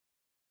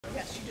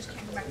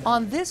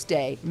On this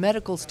day,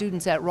 medical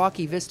students at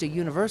Vista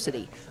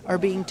University are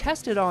being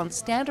tested on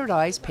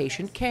standardized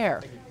patient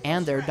care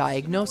and their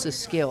diagnosis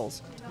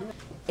skills.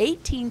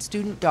 18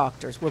 student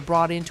doctors were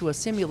brought into a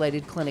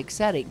simulated clinic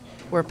setting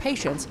where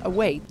patients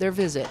await their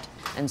visit.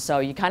 And so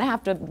you kind of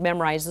have to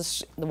memorize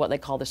this, what they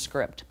call the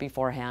script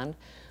beforehand,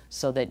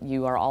 so that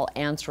you are all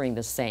answering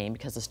the same,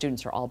 because the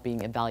students are all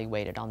being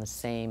evaluated on the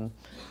same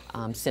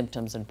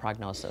symptoms and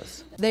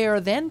prognosis. They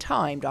are then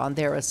timed on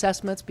their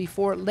assessments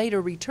before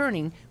later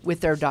returning with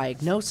their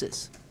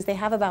diagnosis. They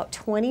have about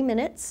 20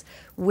 minutes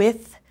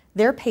with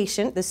their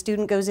patient. The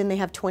student goes in, they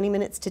have 20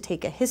 minutes to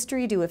take a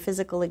history, do a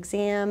physical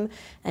exam,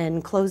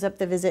 and close up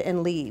the visit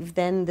and leave.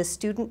 Then the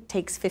student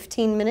takes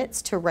 15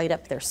 minutes to write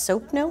up their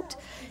SOAP note,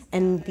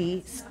 and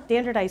the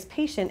standardized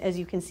patient, as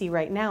you can see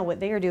right now, what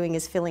they are doing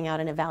is filling out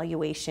an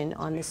evaluation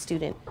on the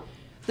student.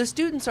 The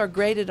students are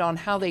graded on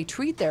how they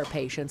treat their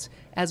patients,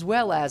 as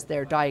well as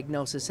their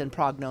diagnosis and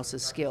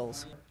prognosis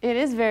skills. It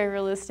is very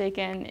realistic,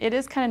 and it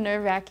is kind of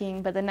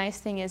nerve-wracking, but the nice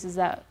thing is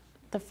that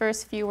the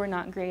first few were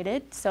not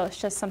graded, so it's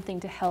just something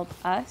to help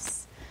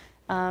us.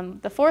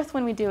 The fourth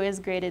one we do is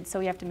graded, so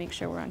we have to make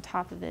sure we're on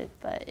top of it,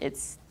 but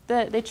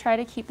they try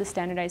to keep the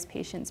standardized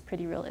patients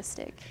pretty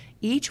realistic.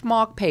 Each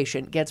mock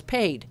patient gets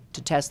paid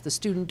to test the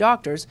student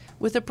doctors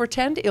with a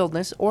pretend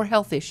illness or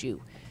health issue.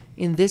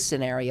 In this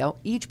scenario,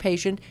 each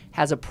patient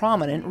has a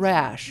prominent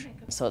rash.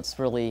 So it's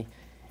really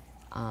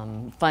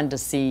fun to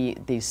see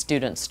these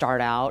students start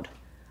out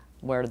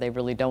where they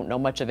really don't know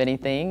much of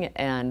anything,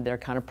 and they're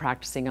kind of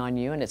practicing on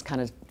you, and it's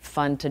kind of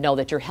fun to know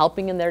that you're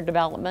helping in their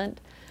development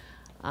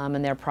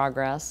and their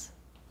progress,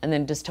 and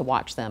then just to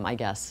watch them, I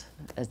guess,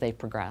 as they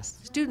progress.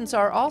 Students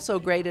are also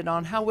graded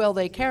on how well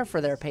they care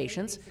for their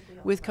patients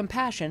with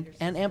compassion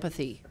and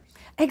empathy.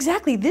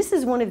 Exactly. This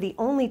is one of the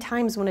only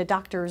times when a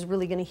doctor is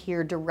really going to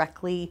hear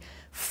directly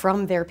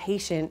from their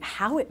patient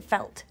how it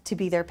felt to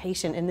be their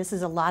patient. And this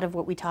is a lot of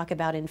what we talk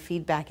about in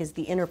feedback, is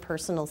the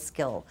interpersonal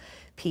skill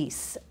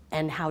piece,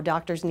 and how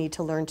doctors need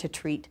to learn to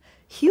treat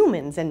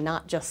humans and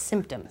not just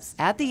symptoms.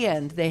 At the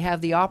end, they have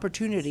the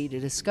opportunity to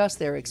discuss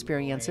their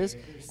experiences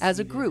as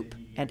a group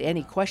and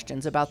any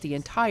questions about the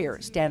entire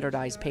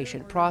standardized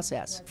patient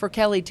process. For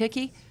Kelly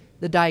Tickey,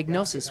 the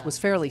diagnosis was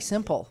fairly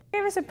simple.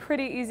 It was a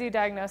pretty easy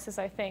diagnosis,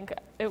 I think.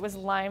 It was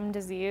Lyme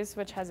disease,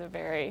 which has a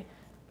very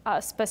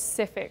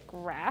specific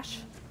rash.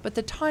 But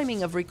the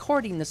timing of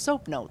recording the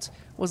SOAP notes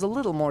was a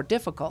little more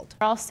difficult.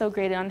 We're also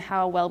graded on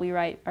how well we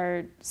write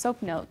our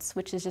SOAP notes,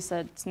 which is just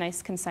a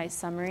nice, concise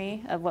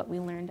summary of what we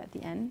learned at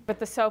the end. But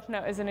the SOAP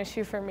note is an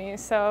issue for me,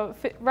 so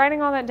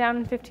writing all that down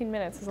in 15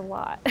 minutes is a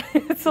lot.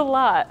 It's a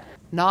lot.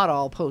 Not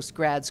all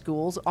post-grad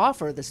schools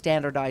offer the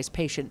standardized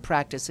patient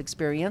practice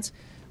experience.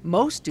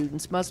 Most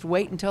students must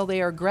wait until they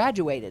are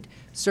graduated,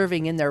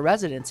 serving in their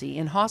residency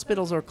in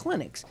hospitals or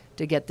clinics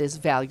to get this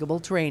valuable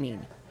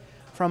training.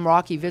 From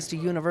Vista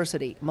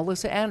University,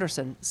 Melissa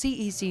Anderson,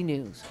 CEC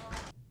News.